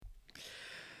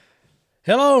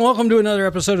Hello and welcome to another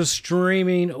episode of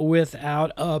Streaming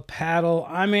Without a Paddle.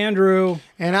 I'm Andrew.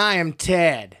 And I am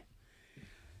Ted.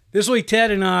 This week, Ted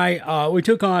and I, we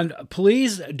took on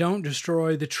Please Don't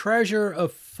Destroy the Treasure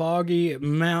of Foggy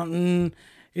Mountain.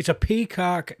 It's a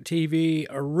Peacock TV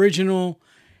original.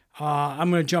 I'm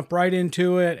going to jump right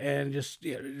into it and just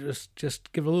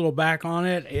give a little back on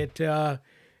it.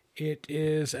 It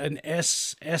is an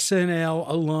SNL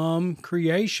alum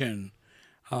creation.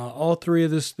 All three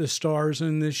of the stars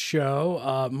in this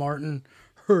show, Martin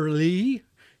Herlihy,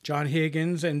 John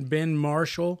Higgins, and Ben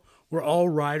Marshall, were all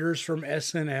writers from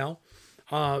SNL.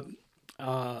 And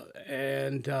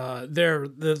they're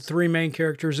the three main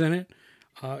characters in it.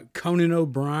 Conan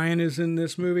O'Brien is in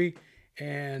this movie,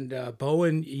 and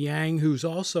Bowen Yang, who's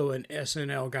also an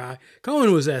SNL guy.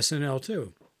 Conan was SNL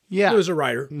too. Yeah. He was a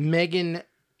writer. Megan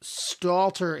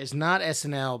Stalter is not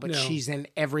SNL, but No. she's in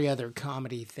every other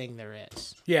comedy thing there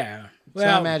is. Yeah. So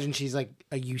I imagine she's like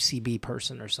a UCB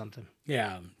person or something.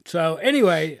 Yeah. So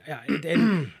anyway,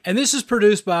 and this is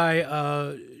produced by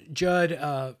Judd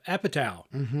Apatow.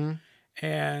 Mm-hmm.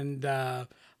 And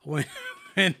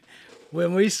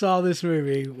when we saw this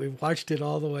movie, we watched it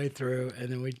all the way through,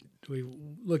 and then we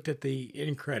looked at the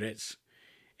end credits,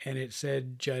 and it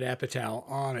said Judd Apatow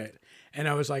on it, and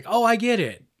I was like, oh, I get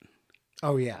it.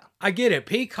 Oh yeah, I get it.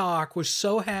 Peacock was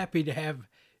so happy to have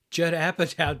Judd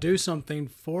Apatow do something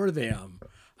for them.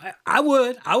 I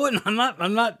wouldn't. I'm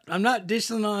not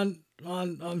dissing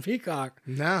on Peacock.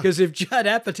 No. Because if Judd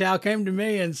Apatow came to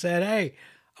me and said, "Hey,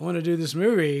 I want to do this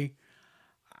movie,"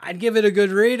 I'd give it a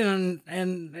good read, and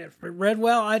if it read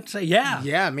well, I'd say, "Yeah."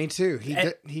 Yeah, me too.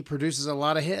 He produces a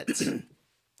lot of hits.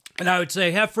 And I would say,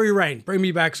 "Have free reign. Bring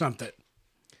me back something.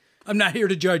 I'm not here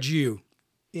to judge you."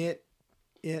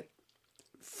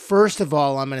 First of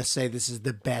all, I'm going to say this is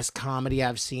the best comedy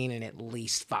I've seen in at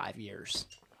least 5 years.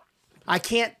 I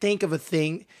can't think of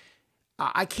the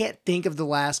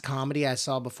last comedy I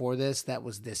saw before this that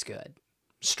was this good.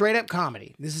 Straight up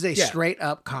comedy. This is a straight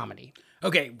up comedy.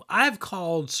 Okay, I've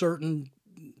called certain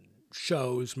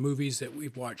shows, movies that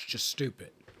we've watched just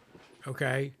stupid.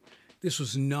 Okay? This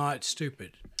was not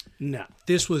stupid. No.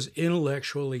 This was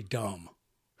intellectually dumb.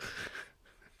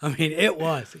 I mean, it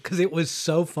was, because it was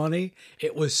so funny.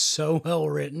 It was so well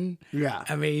written. Yeah.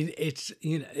 I mean, it's,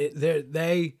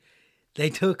 they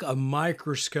took a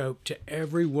microscope to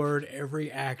every word,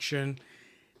 every action.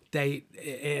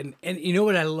 And you know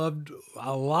what I loved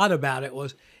a lot about it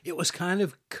was kind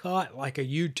of cut like a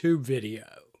YouTube video.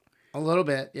 A little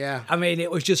bit, yeah. I mean,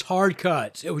 it was just hard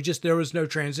cuts. It was just, there was no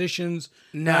transitions.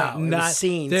 No, it was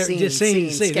scene. Sketch,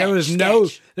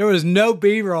 There was no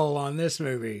B-roll on this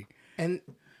movie. And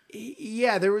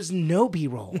yeah, there was no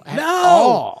B-roll at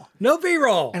all. No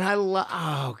B-roll. And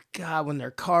oh God, when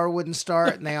their car wouldn't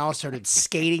start and they all started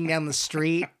skating down the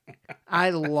street, I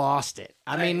lost it.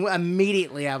 I mean,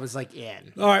 immediately I was like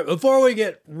in. All right, before we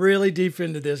get really deep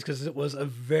into this, because it was a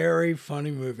very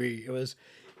funny movie,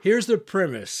 here's the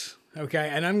premise, okay?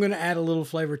 And I'm going to add a little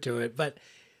flavor to it, but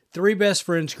three best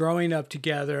friends growing up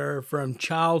together from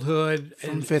childhood.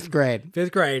 From fifth grade.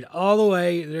 Fifth grade, all the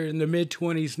way, they're in their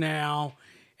mid-20s now,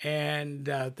 and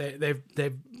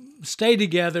they've stayed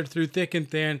together through thick and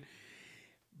thin.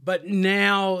 But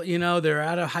now, they're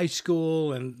out of high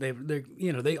school, and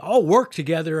they all work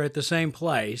together at the same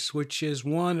place, which is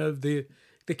one of the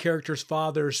character's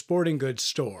father's sporting goods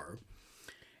store,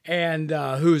 and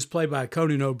who is played by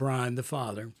Conan O'Brien, the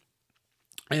father,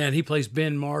 and he plays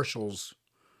Ben Marshall's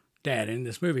dad in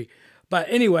this movie. But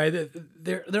anyway,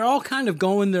 they're all kind of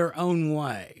going their own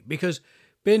way, because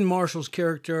Ben Marshall's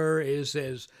character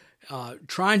is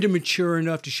trying to mature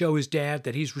enough to show his dad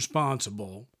that he's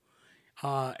responsible.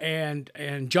 And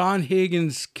John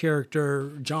Higgins'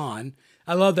 character, John,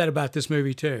 I love that about this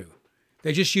movie too.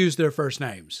 They just use their first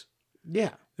names.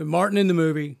 Yeah. Martin in the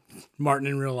movie, Martin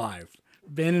in real life.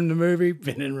 Ben in the movie,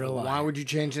 Ben in real life. Why would you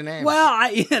change the name? Well,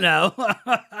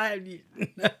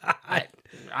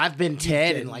 I've been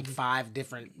Ted in like 5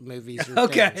 different movies.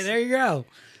 Okay, things. there you go.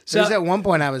 So at one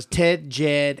point I was Ted,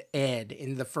 Jed, Ed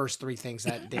in the first 3 things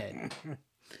I did.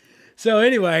 So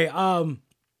anyway, and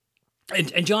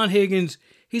John Higgins,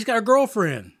 he's got a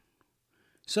girlfriend.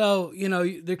 So,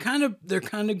 they're kind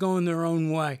of going their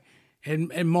own way.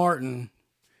 And Martin,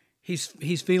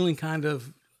 he's feeling kind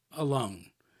of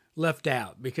alone, left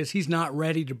out, because he's not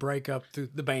ready to break up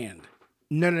the band.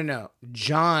 No.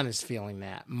 John is feeling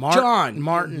that. Martin is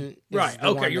right. the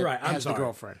Okay, one you're that right. I'm has sorry. the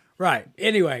girlfriend. Right.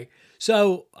 Anyway,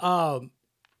 so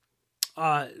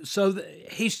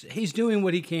he's doing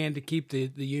what he can to keep the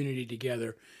unity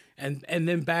together. And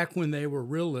then back when they were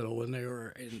real little, when they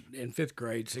were in 5th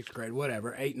grade, 6th grade,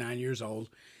 whatever, 8, 9 years old,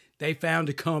 they found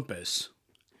a compass,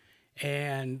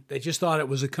 and they just thought it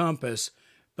was a compass,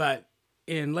 but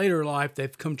in later life,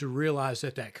 they've come to realize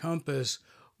that that compass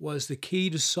was the key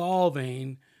to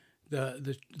solving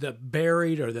the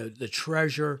buried or the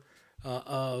treasure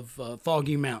of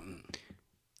Foggy Mountain.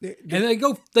 And they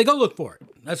go look for it.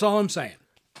 That's all I'm saying.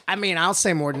 I mean, I'll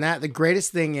say more than that. The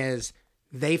greatest thing is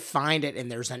they find it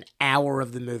and there's an hour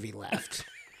of the movie left.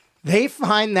 They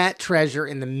find that treasure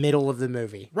in the middle of the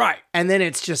movie. Right. And then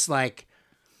it's just like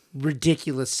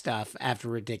ridiculous stuff after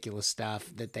ridiculous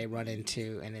stuff that they run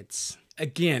into. And it's...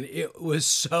 Again, it was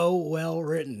so well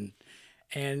written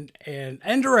and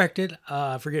directed.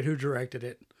 I forget who directed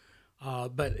it.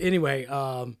 But anyway,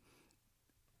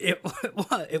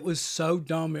 it was so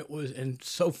dumb. It was and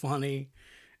so funny.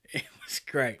 It was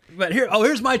great. But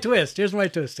here's my twist. Here's my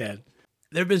twist, Ted.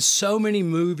 There have been so many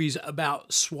movies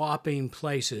about swapping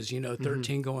places,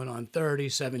 13 going on 30,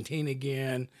 17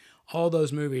 again, all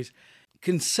those movies.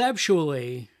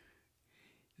 Conceptually,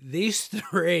 these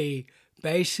three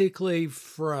basically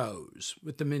froze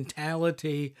with the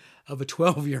mentality of a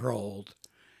 12-year-old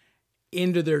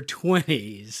into their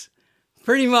 20s,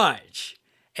 pretty much.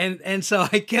 And so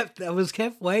I kept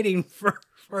waiting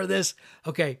for this.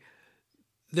 Okay,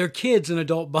 they're kids in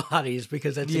adult bodies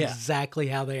because that's exactly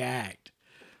how they act.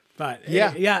 But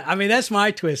yeah, I mean that's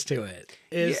my twist to it.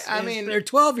 They're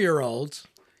 12-year-olds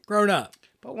grown up.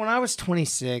 But when I was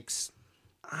 26,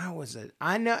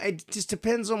 I know it just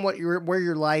depends on where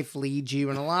your life leads you,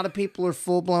 and a lot of people are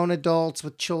full-blown adults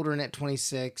with children at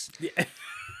 26. Yeah.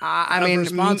 I mean,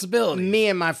 responsibility. Me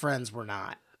and my friends were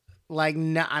not. Like,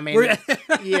 no, I mean,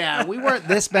 yeah, we weren't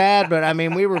this bad, but I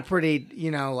mean, we were pretty,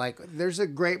 like, there's a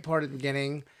great part at the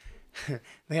beginning.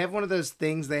 They have one of those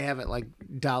things they have at like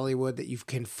Dollywood that you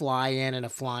can fly in a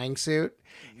flying suit.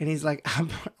 And he's like,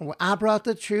 I brought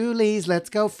the Trulies, let's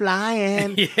go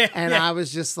flying. I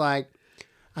was just like,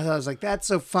 I was like, that's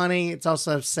so funny. It's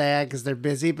also sad because they're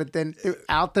busy. But then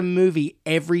throughout the movie,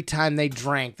 every time they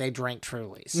drank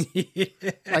Trulies.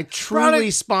 Like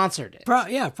Truly sponsored it.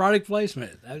 Product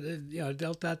placement.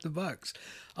 Dealt out the bucks.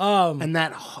 And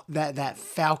that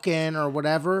falcon or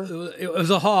whatever. It was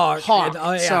a hawk.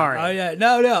 Sorry. Oh yeah.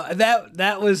 No.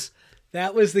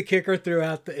 That was the kicker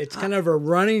throughout it's kind of a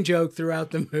running joke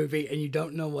throughout the movie, and you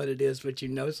don't know what it is, but you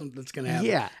know something's going to happen.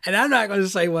 Yeah. And I'm not going to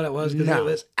say what it was because it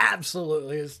was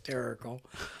absolutely hysterical.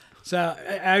 So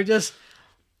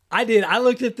I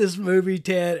looked at this movie,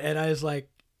 Ted, and I was like,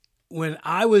 when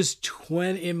I was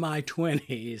in my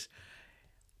 20s,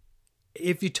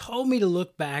 if you told me to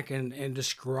look back and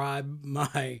describe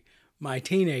my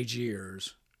teenage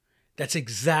years, that's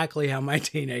exactly how my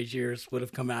teenage years would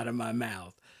have come out of my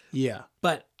mouth. Yeah.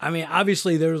 But, I mean,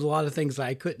 obviously there was a lot of things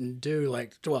I couldn't do,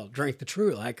 like, drink the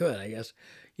Truly. I could, I guess,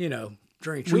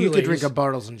 drink Trulies. Well, you could drink a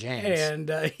Bartles and James.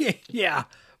 And, yeah.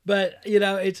 But,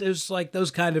 it's like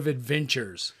those kind of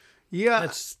adventures. Yeah.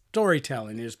 That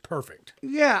storytelling is perfect.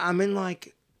 Yeah, I mean,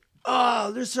 like,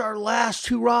 oh, this is our last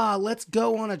hurrah. Let's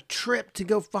go on a trip to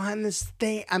go find this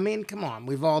thing. I mean, come on.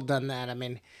 We've all done that. I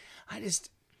mean,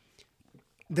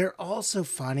 they're all so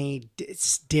funny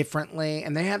differently.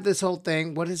 And they have this whole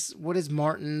thing. What is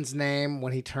Martin's name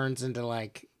when he turns into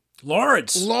like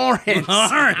Lawrence.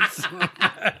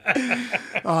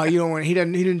 Oh, you don't want. He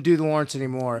didn't do the Lawrence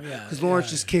anymore because Lawrence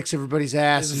just kicks everybody's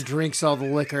ass and drinks all the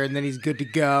liquor and then he's good to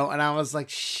go. And I was like,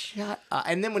 shut up.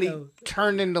 And then when he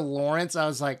turned into Lawrence, I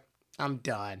was like, I'm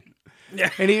done.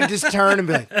 And he would just turn and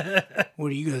be like, what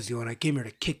are you guys doing? I came here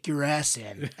to kick your ass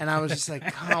in. And I was just like,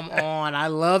 come on. I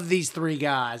love these three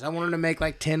guys. I want them to make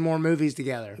like 10 more movies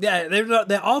together.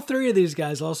 Yeah, all three of these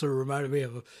guys also reminded me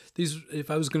of these,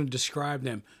 if I was going to describe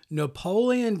them,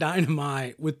 Napoleon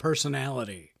Dynamite with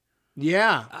personality.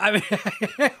 Yeah. I mean,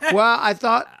 well, I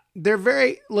thought they're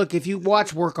look, if you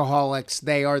watch Workaholics,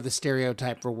 they are the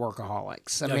stereotype for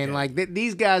workaholics. I mean, like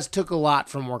these guys took a lot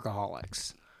from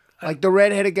Workaholics. Like the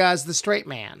redheaded guy's the straight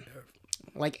man.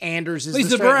 Like Anders is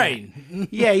he's the brain. Man.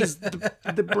 Yeah, he's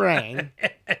the brain.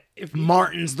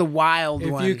 Martin's the wild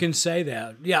one. If you can say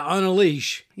that. Yeah, on a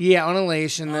leash. Yeah, on a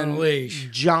leash. And on then a leash.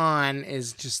 John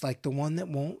is just like the one that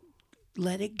won't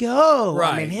let it go.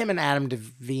 Right. I mean, him and Adam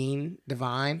Devine,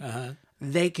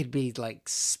 they could be like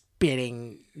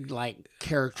spitting like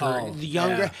character. The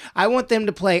younger. Yeah. I want them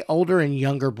to play older and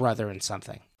younger brother in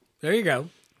something. There you go.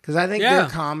 Because I think their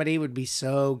comedy would be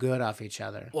so good off each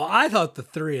other. Well, I thought the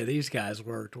three of these guys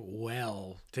worked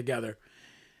well together.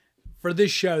 For this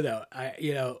show, though,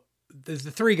 the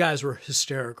three guys were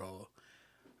hysterical.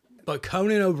 But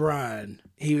Conan O'Brien.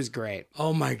 He was great.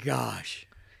 Oh, my gosh.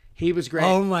 He was great.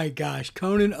 Oh, my gosh.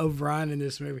 Conan O'Brien in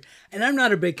this movie. And I'm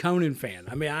not a big Conan fan.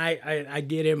 I mean, I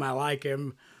get him. I like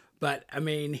him. But I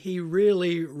mean, he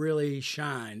really, really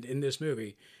shined in this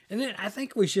movie. And then I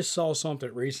think we just saw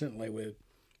something recently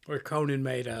where Conan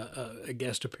made a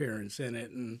guest appearance in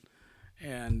it,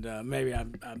 and maybe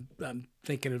I'm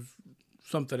thinking of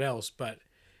something else, but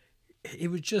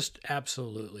it was just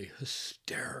absolutely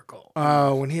hysterical.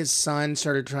 Oh, when his son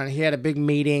started he had a big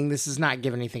meeting. This is not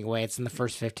giving anything away. It's in the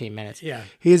first 15 minutes. Yeah.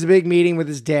 He has a big meeting with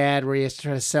his dad where he has to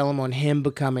try to sell him on him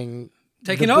becoming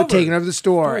taking over the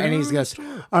store. And he goes,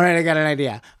 all right, I got an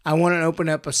idea. I want to open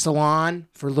up a salon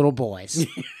for little boys.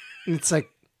 And it's like,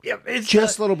 it's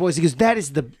just little boys. He goes, that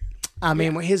is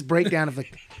his breakdown of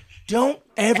like, don't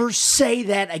ever say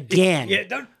that again. Yeah,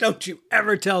 don't you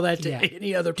ever tell that to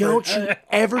any other person. Don't you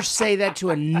ever say that to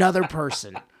another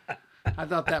person. I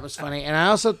thought that was funny. And I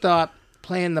also thought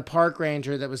playing the park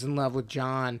ranger that was in love with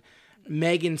John,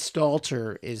 Megan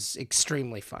Stalter is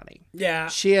extremely funny. Yeah.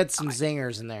 She had some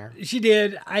zingers in there. She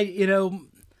did. They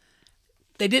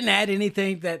didn't add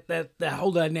anything that the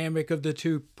whole dynamic of the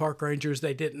two park rangers,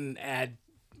 they didn't add.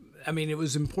 I mean, it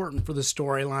was important for the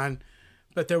storyline.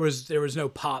 But there was no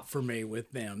pop for me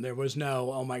with them. There was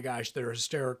no, oh my gosh, they're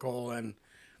hysterical, and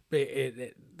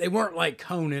they weren't like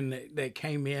Conan that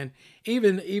came in.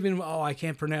 Even I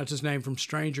can't pronounce his name from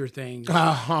Stranger Things. He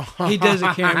does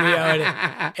a cameo in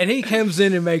it, and he comes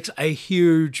in and makes a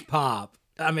huge pop.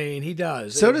 I mean, he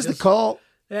does. So does the cult.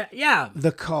 Yeah.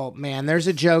 The cult, man. There's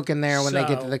a joke in there when they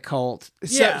get to the cult.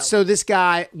 So this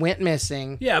guy went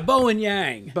missing. Yeah, Bowen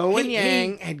Yang. Bowen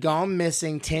Yang had gone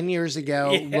missing 10 years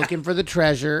ago looking for the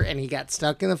treasure, and he got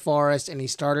stuck in the forest, and he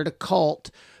started a cult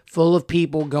full of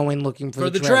people going looking for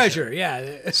the treasure.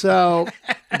 Yeah. So,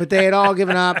 but they had all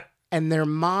given up, and their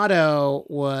motto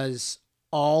was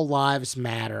all lives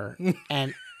matter.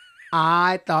 And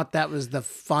I thought that was the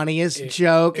funniest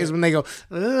joke is when they go,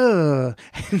 ugh.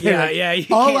 Yeah.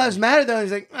 All lives matter, though.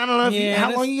 He's like, I don't know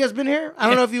how long you guys been here? I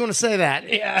don't know if you want to say that.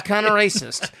 Yeah. It's kind of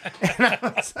racist. And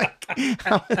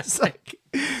I was like,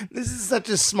 this is such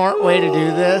a smart way to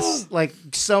do this. Like,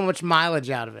 so much mileage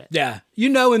out of it. Yeah.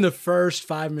 In the first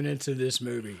 5 minutes of this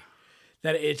movie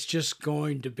that it's just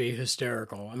going to be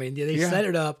hysterical. I mean, they set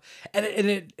it up,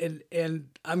 and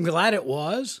I'm glad it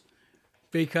was.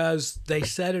 Because they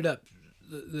set it up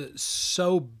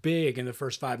so big in the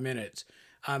first 5 minutes.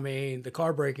 I mean, the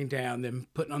car breaking down, them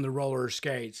putting on the roller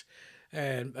skates,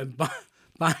 and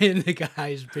buying the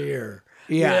guy's beer.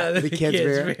 Yeah, the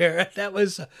kid's beer. That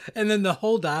was, and then the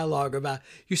whole dialogue about,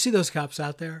 you see those cops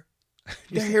out there?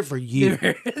 They're here for you.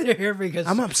 They're here because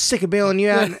I'm sick of bailing you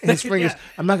out. And his friend goes,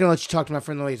 I'm not going to let you talk to my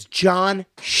friend Louise. John,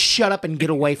 shut up and get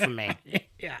away from me.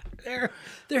 Yeah,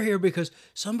 they're here because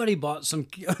somebody bought some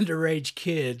underage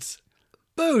kids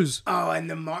booze. Oh, and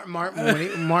the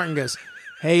Martin goes,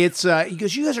 hey, it's he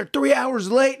goes, you guys are 3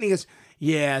 hours late, and he goes,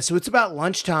 yeah, so it's about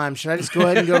lunchtime. Should I just go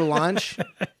ahead and go to lunch?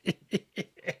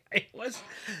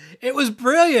 It was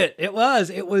brilliant. It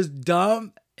was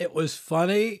dumb. It was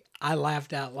funny. I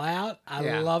laughed out loud.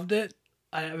 I loved it.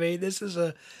 I mean, this is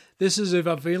if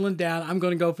I'm feeling down, I'm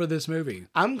going to go for this movie.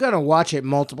 I'm going to watch it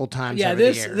multiple times. Yeah,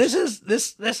 this.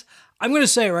 I'm going to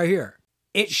say it right here.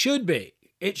 It should be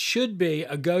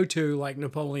a go-to like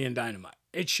Napoleon Dynamite.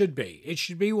 It should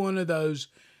be one of those.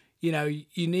 You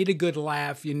need a good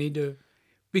laugh. You need to,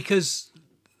 because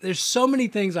there's so many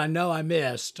things I know I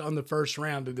missed on the first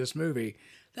round of this movie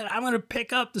that I'm going to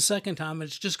pick up the second time. And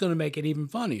it's just going to make it even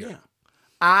funnier. Yeah.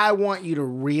 I want you to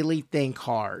really think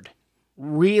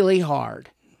really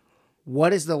hard.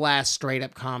 What is the last straight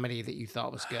up comedy that you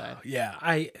thought was good? Yeah,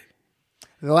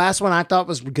 the last one I thought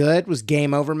was good was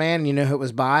Game Over Man. And you know who it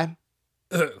was by?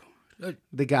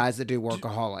 The guys that do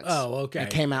Workaholics. Oh, okay.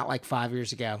 It came out like 5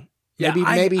 years ago. Yeah,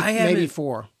 maybe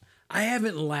 4. I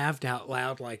haven't laughed out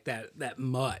loud like that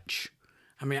much.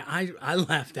 I mean, I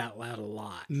laughed out loud a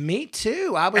lot. Me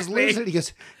too. I was losing it. He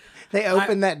goes, they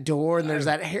open that door and there's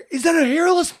that hair. Is that a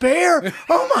hairless bear?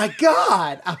 Oh my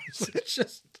God. It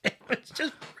was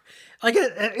just like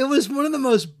it was one of the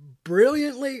most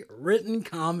brilliantly written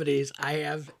comedies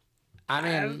I've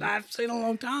seen in a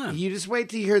long time. You just wait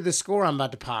till you hear the score I'm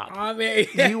about to pop. I mean,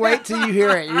 you wait till you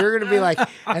hear it. You're going to be like,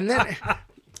 and then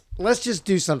let's just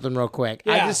do something real quick.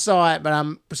 Yeah. I just saw it,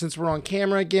 but since we're on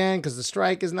camera again, because the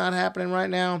strike is not happening right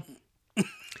now.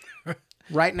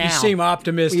 You seem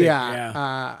optimistic.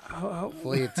 Yeah.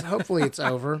 Hopefully it's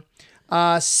over.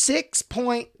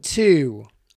 6.2.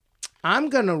 I'm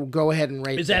gonna go ahead and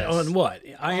rate. Is that on what?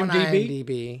 IMDb? On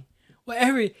IMDb.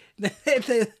 Well,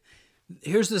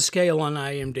 here's the scale on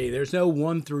IMDb. There's no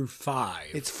 1 through 5.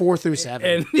 It's 4 through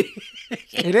 7.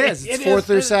 It is. It's 4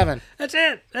 through 7. That's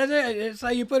it. It's how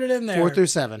you put it in there. 4 through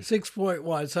 7.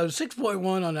 6.1. So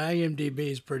 6.1 on IMDb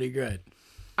is pretty good.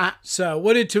 So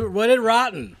what did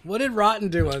Rotten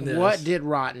do on this? What did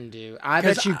Rotten do? I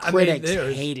bet you critics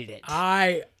hated it.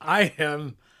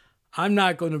 I'm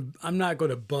not going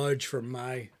to budge from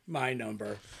my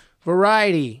number.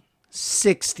 Variety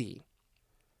 60.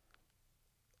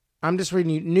 I'm just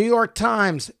reading you. New York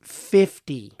Times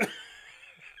 50.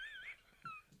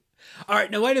 All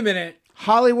right, now wait a minute.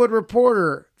 Hollywood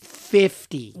Reporter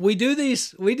 50. We do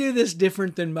this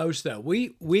different than most though.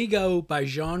 We go by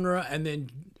genre and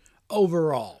then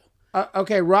overall.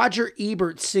 Okay, Roger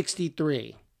Ebert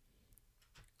 63.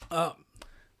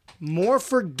 More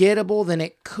forgettable than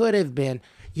it could have been.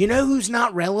 You know who's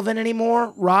not relevant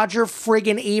anymore? Roger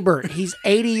friggin' Ebert. He's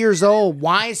 80 years old.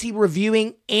 Why is he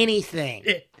reviewing anything?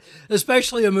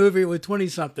 Especially a movie with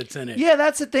 20-somethings in it. Yeah,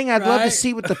 that's the thing. I'd love to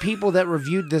see what the people that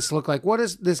reviewed this look like. What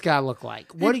does this guy look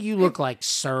like? What do you look like,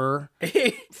 sir?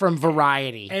 From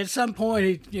Variety. At some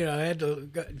point, he had to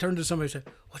turn to somebody and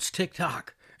say, "What's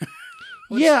TikTok?"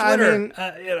 What's yeah, Twitter?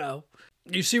 I mean,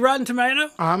 you see Rotten Tomato?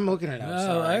 I'm looking at it.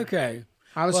 Okay.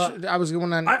 I was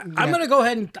going on. I'm going to go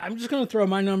ahead and I'm just going to throw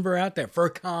my number out there for a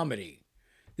comedy.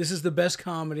 This is the best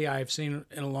comedy I have seen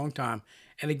in a long time.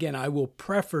 And again, I will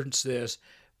preference this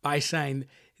by saying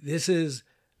this is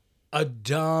a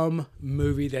dumb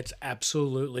movie that's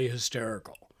absolutely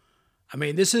hysterical. I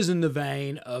mean, this is in the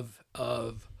vein of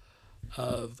a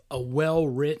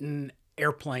well-written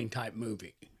airplane type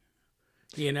movie.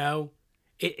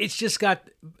 It's just got,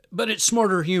 but it's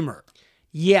smarter humor.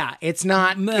 Yeah, it's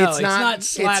not. No, it's not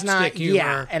slapstick humor.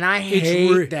 Yeah, and I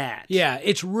hate that. Yeah,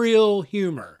 it's real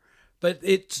humor, but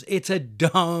it's a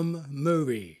dumb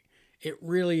movie. It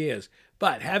really is.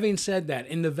 But having said that,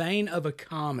 in the vein of a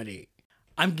comedy,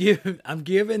 I'm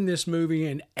giving this movie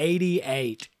an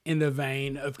 88 in the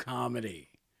vein of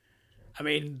comedy. I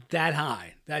mean, that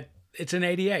high. It's an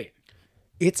 88.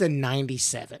 It's a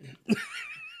 97.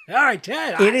 All right,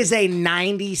 Ted. It is a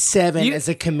 97 as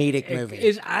a comedic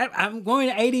movie. I'm going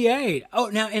to 88. Oh,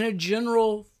 now in a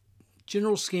general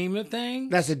scheme of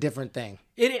things, that's a different thing.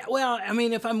 Well, I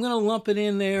mean, if I'm going to lump it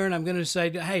in there and I'm going to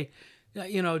say, hey,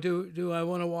 do I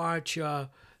want to watch? Do I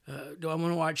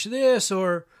want to watch this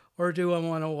or do I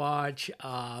want to watch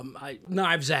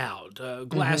Knives Out,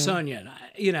 Glass Onion?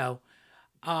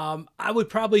 I would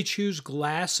probably choose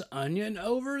Glass Onion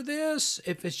over this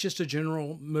if it's just a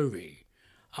general movie.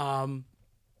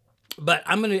 But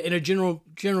I'm gonna, in a general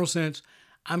sense,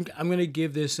 I'm gonna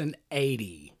give this an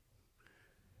 80.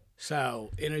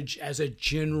 So as a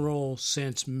general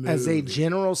sense movie. As a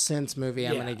general sense movie,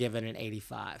 I'm gonna give it an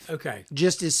 85. Okay.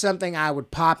 Just as something I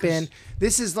would pop in.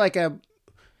 This is like a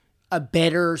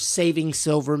better Saving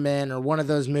Silverman or one of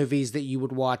those movies that you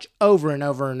would watch over and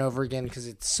over and over again because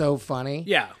it's so funny.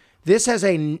 Yeah. This has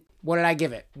what did I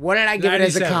give it? What did I give it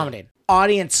as a comedy?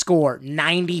 Audience score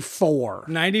 94.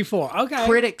 94. Okay.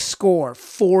 Critic score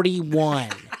 41.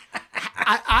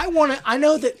 I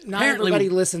know that not everybody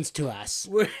listens to us.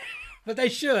 But they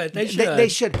should. They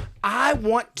should. I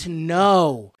want to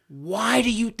know, why do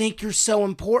you think you're so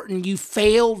important, you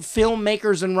failed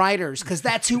filmmakers and writers? Because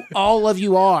that's who all of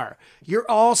you are. You're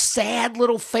all sad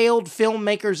little failed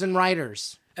filmmakers and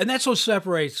writers. And that's what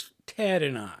separates Ted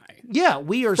and I. Yeah,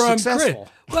 we are successful.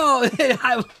 Well,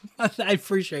 I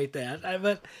appreciate that.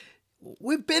 But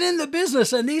we've been in the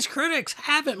business, and these critics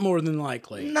haven't, more than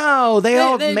likely. No, they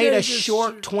all made a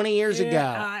short 20 years ago.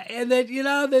 And that,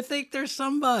 they think they're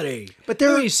somebody. But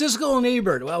they're... Siskel and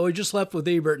Ebert. Well, we just left with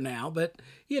Ebert now, but,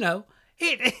 he's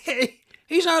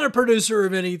not a producer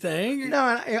of anything.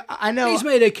 No, I know. He's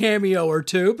made a cameo or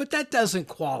two, but that doesn't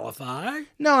qualify.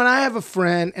 No, and I have a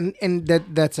friend, and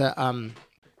that's a...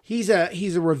 He's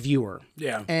a reviewer.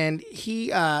 Yeah. And he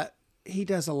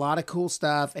does a lot of cool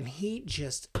stuff, and he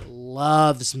just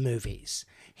loves movies.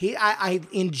 I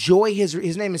enjoy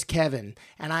his name is Kevin,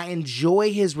 and I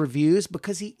enjoy his reviews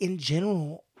because he in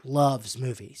general loves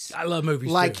movies. I love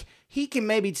movies like too. He can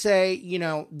maybe say,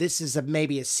 this is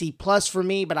maybe a C+ for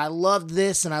me, but I love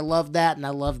this and I love that and I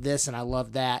love this and I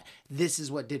love that. This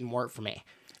is what didn't work for me.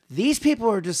 These people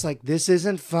are just like, this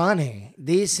isn't funny.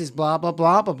 This is blah, blah,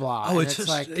 blah, blah, blah. Oh, it's just,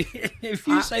 like, if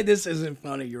you say this isn't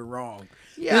funny, you're wrong.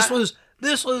 Yeah.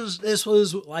 This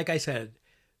was, like I said,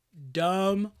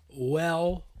 dumb,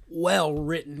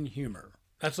 well-written humor.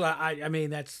 That's what I mean,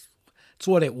 that's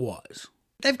what it was.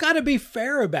 They've got to be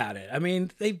fair about it. I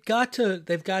mean, they've got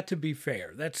to be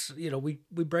fair. That's, we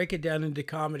break it down into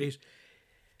comedies.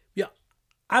 Yeah.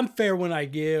 I'm fair when I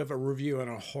give a review on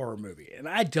a horror movie, and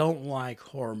I don't like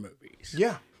horror movies.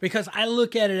 Yeah. Because I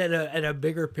look at it at a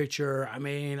bigger picture. I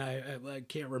mean, I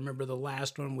can't remember the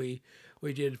last one we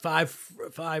did. Five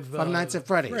Nights at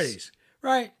Freddy's.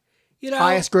 Right.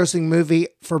 Highest grossing movie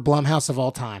for Blumhouse of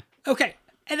all time. Okay.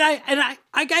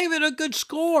 I gave it a good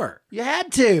score. You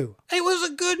had to. It was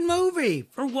a good movie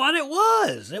for what it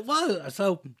was. It was.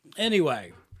 So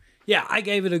anyway, yeah, I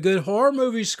gave it a good horror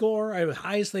movie score. The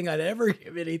highest thing I'd ever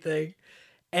give anything.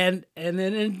 And then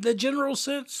in the general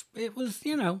sense, it was,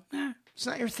 It's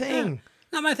not your thing.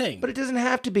 Not my thing. But it doesn't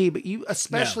have to be. But you,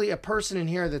 especially a person in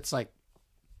here that's like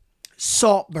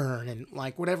Saltburn and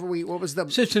like whatever what was the...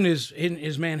 Sits in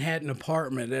his Manhattan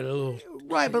apartment at a little...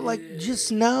 Right, but like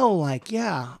just know, like,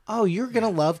 you're going to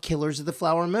love Killers of the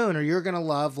Flower Moon, or you're going to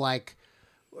love like,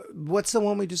 what's the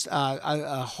one we just,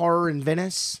 Horror in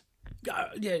Venice?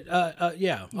 Haunting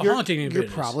in Venice. You're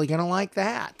probably going to like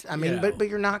that. I mean, but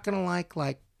you're not going to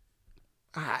like,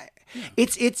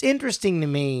 it's interesting to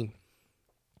me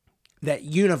that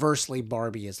universally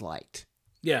Barbie is liked.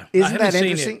 Yeah. Isn't that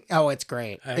interesting? Oh, it's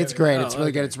great. It's great. It's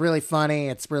really good. It's really funny.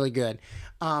 It's really good.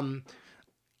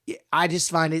 I just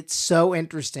find it so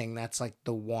interesting. That's like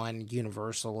the one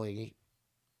universally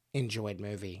enjoyed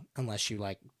movie, unless you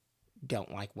like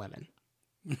don't like women.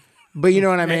 But you know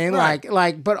what I mean?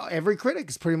 Right. But every critic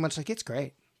is pretty much like, it's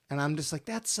great. And I'm just like,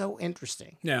 that's so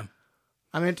interesting. Yeah.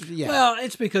 I'm interested. Yeah. Well,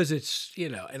 it's because it's,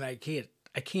 and I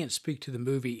can't speak to the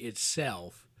movie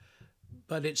itself,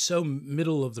 but it's so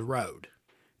middle of the road.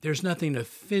 There's nothing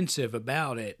offensive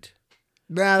about it.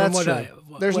 Yeah, that's true.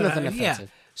 There's nothing offensive.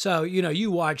 Yeah. So,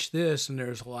 you watch this and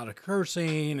there's a lot of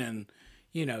cursing and,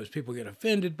 people get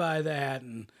offended by that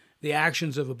and the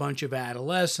actions of a bunch of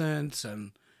adolescents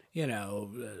and,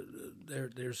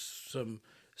 there's some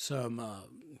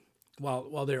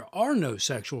while there are no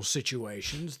sexual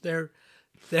situations, there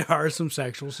are some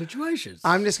sexual situations.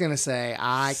 I'm just going to say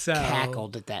I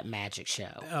cackled at that magic show.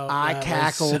 I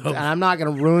cackled, and I'm not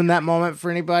going to ruin that moment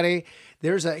for anybody.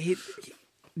 There's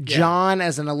John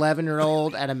as an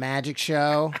 11-year-old at a magic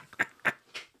show.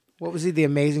 What was he? The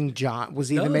amazing John? Was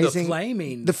he the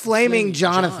amazing? The flaming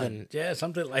Jonathan. John. Yeah,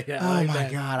 something like that. Oh my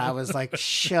God. I was like,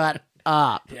 shut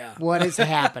up. Yeah. What is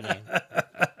happening?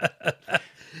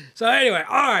 So anyway,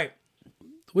 all right.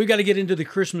 We've got to get into the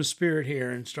Christmas spirit here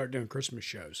and start doing Christmas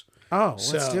shows. Oh,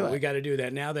 let's do it. We got to do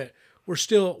that now that we're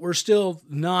still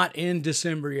not in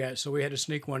December yet, so we had to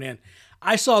sneak one in.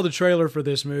 I saw the trailer for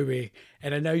this movie,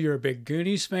 and I know you're a big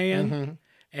Goonies fan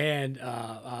and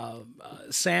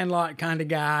Sandlot kind of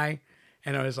guy,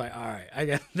 and I was like, all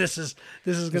right, this is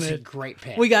a great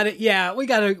pick. We got it. Yeah, we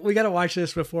got to watch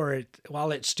this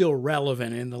while it's still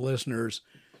relevant in the listeners.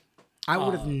 I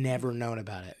would have never known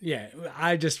about it. Yeah,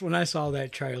 when I saw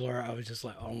that trailer, I was just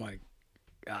like, oh my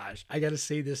gosh, I got to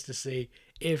see this to see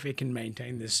if it can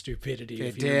maintain this stupidity.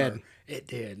 It did. It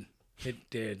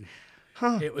did.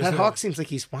 Huh. That hawk seems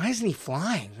like why isn't he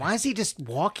flying? Why is he just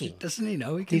walking? Doesn't he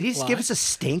know he can Did he just give us a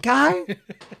stink eye?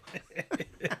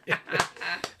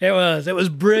 It was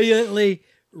brilliantly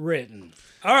written.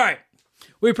 All right.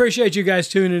 We appreciate you guys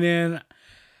tuning in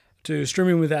to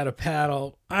Streaming Without a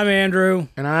Paddle. I'm Andrew.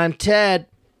 And I'm Ted.